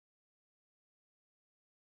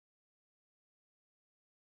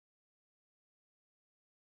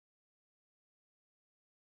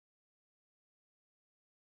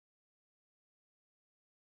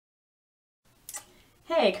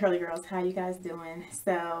Hey curly girls, how you guys doing?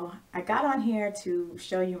 So I got on here to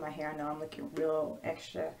show you my hair. I know I'm looking real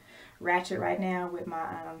extra ratchet right now with my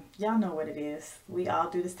y'all know what it is. We all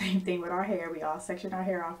do the same thing with our hair. We all section our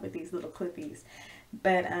hair off with these little clippies.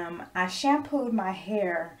 But I shampooed my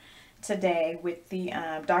hair today with the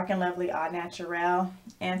Dark and Lovely Au Naturel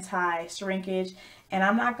anti-shrinkage, and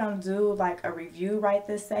I'm not gonna do like a review right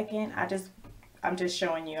this second. I'm just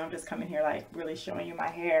showing you. I'm just coming here like really showing you my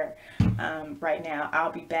hair right now.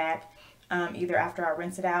 I'll be back either after I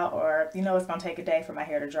rinse it out, or it's gonna take a day for my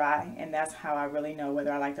hair to dry, and that's how I really know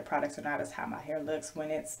whether I like the products or not, is how my hair looks when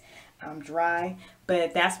it's dry.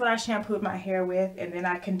 But that's what I shampooed my hair with, and then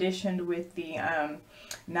I conditioned with the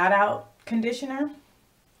Not Out conditioner.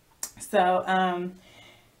 So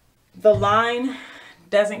the line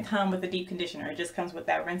doesn't come with a deep conditioner. It just comes with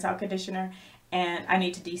that rinse out conditioner, and I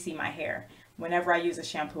need to DC my hair. Whenever I use a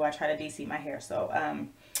shampoo, I try to DC my hair. So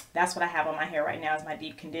that's what I have on my hair right now, is my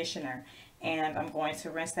deep conditioner. And I'm going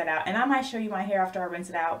to rinse that out. And I might show you my hair after I rinse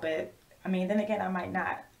it out, but I mean, then again, I might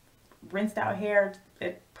not. Rinsed out hair,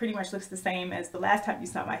 it pretty much looks the same as the last time you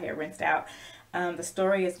saw my hair rinsed out. The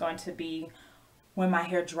story is going to be when my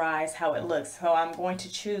hair dries, how it looks. So I'm going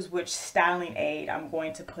to choose which styling aid I'm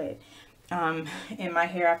going to put in my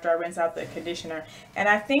hair after I rinse out the conditioner. And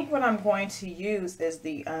I think what I'm going to use is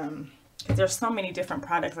the there's so many different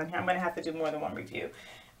products on here. I'm going to have to do more than one review.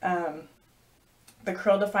 The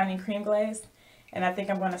Curl Defining Cream Glaze. And I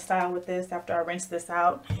think I'm going to style with this after I rinse this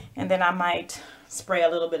out. And then I might spray a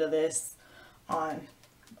little bit of this on.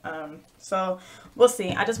 So we'll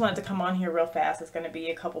see. I just wanted to come on here real fast. It's going to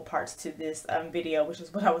be a couple parts to this video, which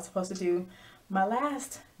is what I was supposed to do my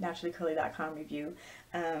last naturallycurly.com review.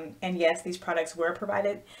 And yes, these products were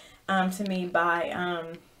provided to me by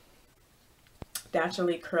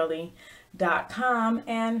naturallycurly.com,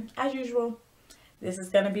 and as usual, this is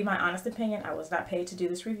going to be my honest opinion. I was not paid to do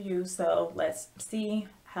this review, so let's see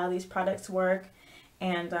how these products work,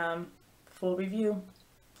 and full review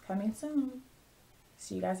coming soon.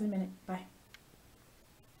 See you guys in a minute. Bye.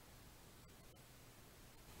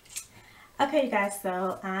 Okay, you guys,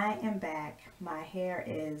 so I am back. My hair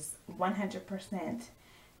is 100%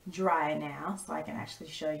 dry now, so I can actually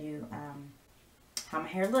show you how my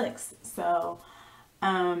hair looks. So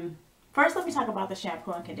first, let me talk about the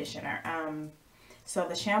shampoo and conditioner. So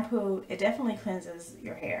the shampoo, it definitely cleanses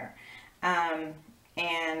your hair, and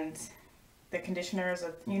the conditioner is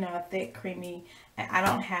a thick, creamy. And I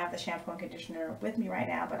don't have the shampoo and conditioner with me right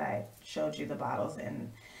now, but I showed you the bottles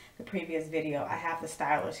in the previous video. I have the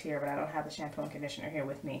stylers here, but I don't have the shampoo and conditioner here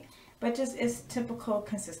with me. But just, it's typical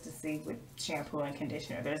consistency with shampoo and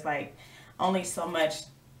conditioner. There's like only so much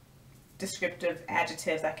descriptive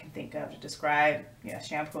adjectives I can think of to describe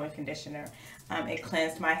shampoo and conditioner. It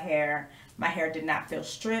cleansed my hair. My hair did not feel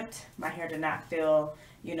stripped. My hair did not feel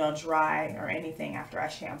dry or anything after I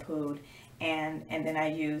shampooed. And then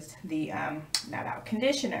I used the Not Out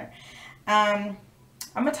conditioner. I'm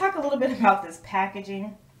gonna talk a little bit about this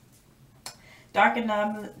packaging. Dark and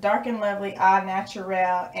Lovely Au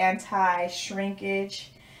Naturel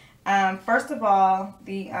anti-shrinkage. First of all,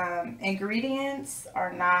 the ingredients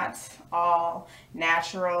are not all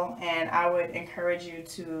natural, and I would encourage you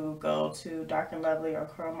to go to Dark and Lovely or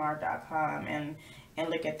curlmart.com and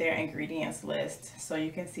look at their ingredients list so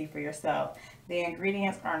you can see for yourself. The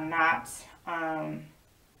ingredients are not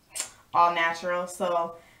all natural,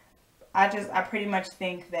 so I pretty much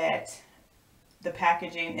think that the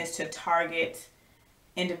packaging is to target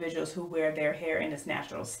individuals who wear their hair in its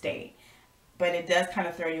natural state. But it does kind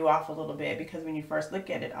of throw you off a little bit, because when you first look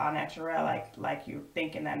at it, Au Naturel, like you're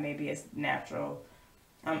thinking that maybe it's natural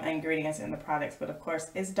ingredients in the products, but of course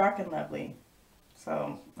it's Dark and Lovely.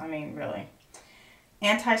 So I mean, really,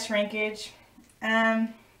 anti-shrinkage.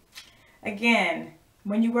 Again,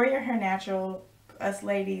 when you wear your hair natural, us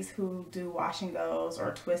ladies who do wash and goes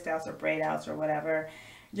or twist outs or braid outs or whatever,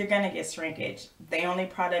 you're gonna get shrinkage. The only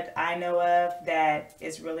product I know of that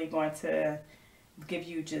is really going to give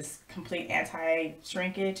you just complete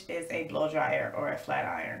anti-shrinkage is a blow dryer or a flat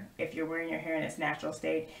iron. If you're wearing your hair in its natural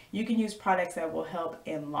state, you can use products that will help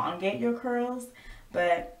elongate your curls,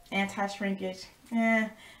 but anti-shrinkage,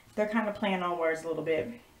 they're kind of playing on words a little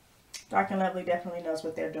bit. Dark and Lovely definitely knows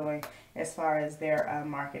what they're doing as far as their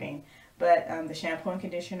marketing. But the shampoo and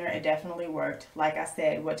conditioner, it definitely worked. Like I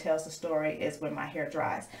said, what tells the story is when my hair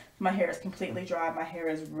dries. My hair is completely dry. My hair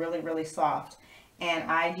is really, really soft. And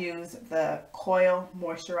I use the Coil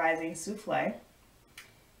Moisturizing Souffle.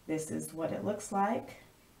 This is what it looks like.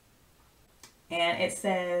 And it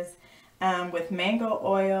says with mango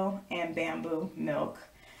oil and bamboo milk.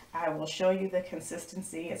 I will show you the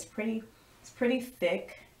consistency. It's pretty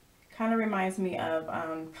thick, Kind of reminds me of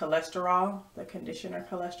cholesterol, the conditioner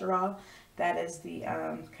cholesterol. That is the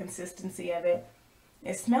consistency of it.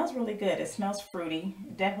 It smells really good. It smells fruity.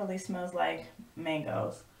 It definitely smells like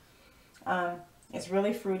mangoes. It's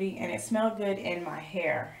really fruity, and it smelled good in my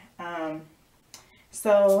hair.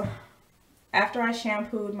 So after I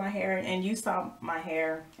shampooed my hair, and you saw my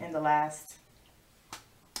hair in the last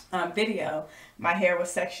video, my hair was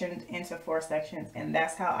sectioned into 4 sections, and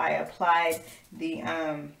that's how I applied the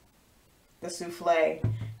souffle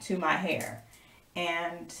to my hair.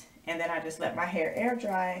 And then I just let my hair air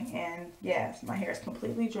dry, and yes, my hair is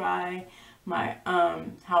completely dry. My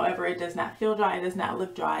however, it does not feel dry, it does not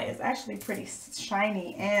look dry. It's actually pretty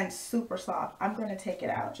shiny and super soft. I'm going to take it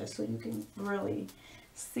out just so you can really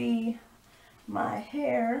see my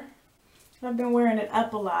hair. I've been wearing it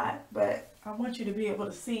up a lot, but I want you to be able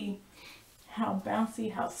to see how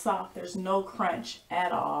bouncy, how soft. There's no crunch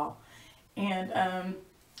at all. And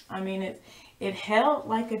I mean, it held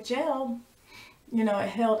like a gel. You know, it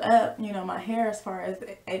held up, you know, my hair, as far as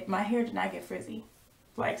my hair did not get frizzy.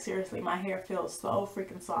 Like, seriously, my hair feels so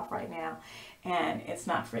freaking soft right now, and it's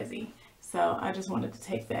not frizzy. So I just wanted to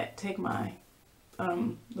take my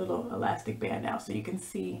little elastic band out so you can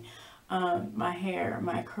see my hair,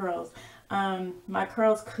 my curls. My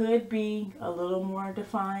curls could be a little more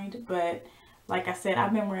defined, but like I said,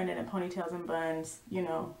 I've been wearing it in ponytails and buns, you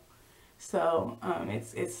know. So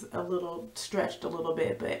it's a little stretched a little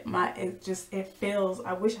bit, but it feels,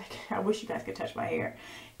 I wish you guys could touch my hair.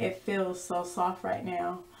 It feels so soft right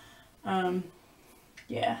now.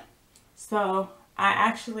 Yeah. So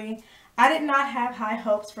I did not have high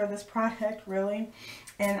hopes for this product, really.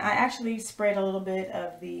 And I actually sprayed a little bit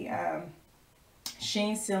of the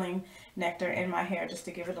sheen sealing nectar in my hair just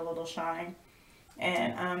to give it a little shine.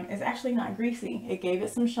 And it's actually not greasy. It gave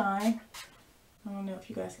it some shine. I don't know if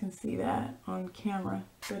you guys can see that on camera,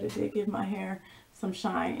 but it did give my hair some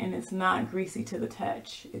shine, and it's not greasy to the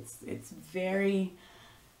touch. It's very,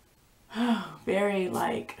 very,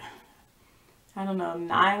 like, I don't know,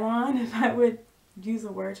 nylon, if I would use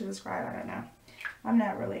a word to describe. I don't know. I'm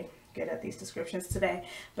not really good at these descriptions today,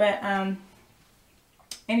 but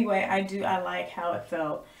anyway, I like how it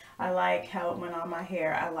felt. I like how it went on my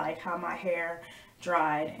hair. I like how my hair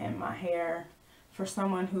dried, and my hair, for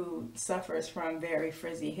someone who suffers from very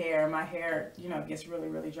frizzy hair, my hair, you know, gets really,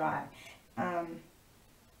 really dry. I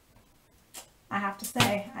have to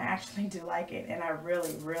say, I actually do like it, and I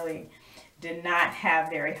really, really did not have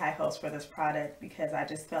very high hopes for this product because I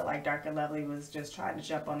just felt like Dark and Lovely was just trying to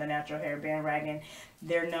jump on the natural hair bandwagon.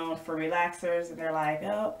 They're known for relaxers, and they're like,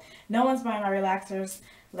 oh, no one's buying our relaxers.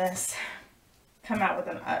 Let's come out with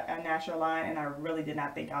a natural line, and I really did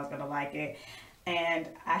not think I was going to like it. And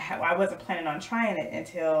I wasn't planning on trying it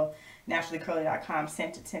until naturallycurly.com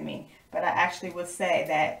sent it to me. But I actually would say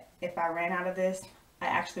that if I ran out of this, I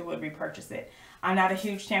actually would repurchase it. I'm not a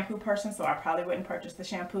huge shampoo person, so I probably wouldn't purchase the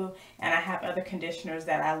shampoo. And I have other conditioners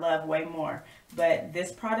that I love way more. But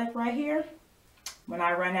this product right here, when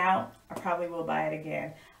I run out, I probably will buy it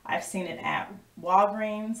again. I've seen it at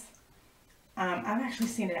Walgreens. I've actually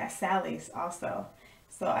seen it at Sally's also.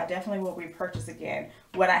 So I definitely will repurchase again.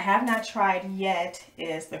 What I have not tried yet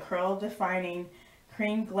is the Curl Defining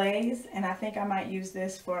Cream Glaze. And I think I might use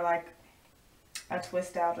this for like a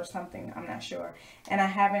twist out or something. I'm not sure. And I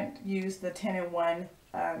haven't used the 10-in-1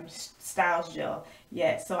 Styles Gel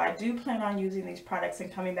yet. So I do plan on using these products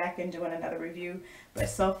and coming back and doing another review. But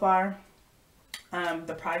so far,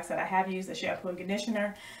 the products that I have used, the shampoo and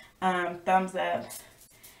conditioner, thumbs up.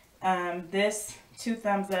 This 2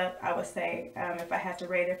 thumbs up. I would say if I had to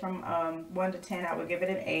rate it from 1 to 10, I would give it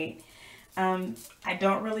an 8. I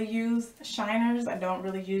don't really use shiners. I don't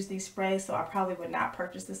really use these sprays, so I probably would not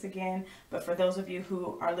purchase this again. But for those of you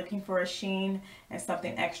who are looking for a sheen and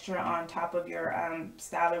something extra on top of your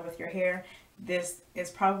styler with your hair, this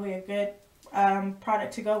is probably a good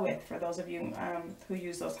product to go with for those of you who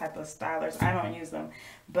use those type of stylers. I don't use them,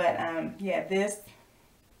 but yeah, this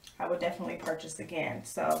I would definitely purchase again.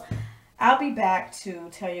 So I'll be back to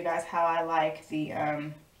tell you guys how I like the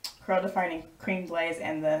Curl Defining Cream Glaze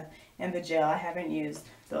and the gel. I haven't used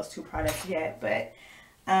those 2 products yet, but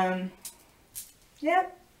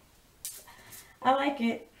yep, I like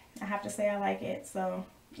it. I have to say I like it. So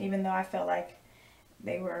even though I felt like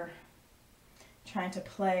they were trying to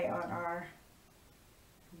play on our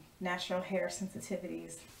natural hair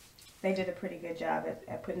sensitivities, they did a pretty good job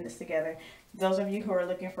at putting this together. Those of you who are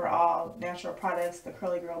looking for all natural products, the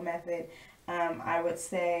Curly Girl method, I would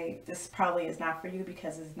say this probably is not for you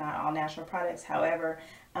because it's not all natural products. However,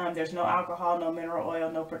 there's no alcohol, no mineral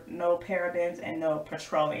oil, no parabens, and no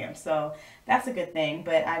petroleum. So that's a good thing.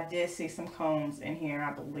 But I did see some combs in here,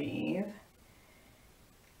 I believe.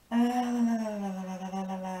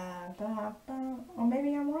 Or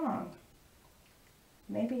maybe I'm wrong.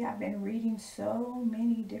 Maybe I've been reading so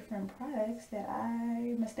many different products that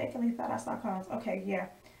I mistakenly thought I saw combs. Okay, yeah.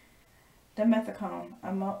 The methicone,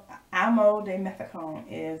 amodimethicone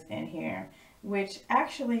is in here, which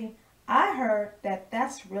actually I heard that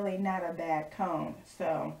that's really not a bad comb.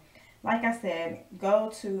 So, like I said, go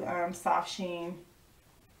to Soft Sheen,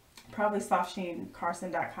 probably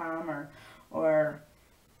softsheencarson.com or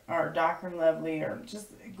Dr. Lovely, or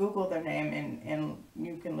just Google their name and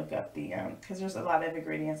you can look up the because there's a lot of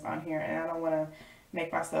ingredients on here, and I don't want to make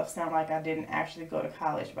myself sound like I didn't actually go to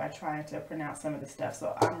college by trying to pronounce some of the stuff.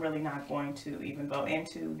 So I'm really not going to even go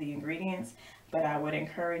into the ingredients, but I would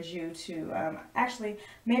encourage you to actually,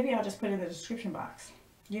 maybe I'll just put it in the description box.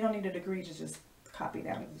 You don't need a degree to just copy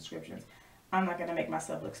down the descriptions. I'm not going to make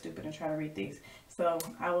myself look stupid and try to read these. So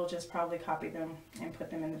I will just probably copy them and put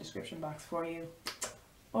them in the description box for you.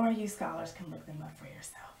 Or you scholars can look them up for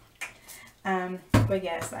yourself. But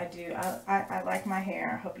yes, I do. I like my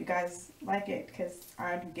hair. I hope you guys like it because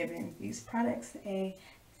I'm giving these products a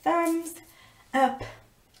thumbs up.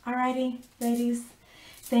 Alrighty, ladies.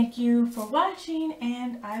 Thank you for watching,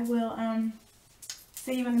 and I will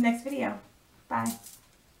see you in the next video. Bye.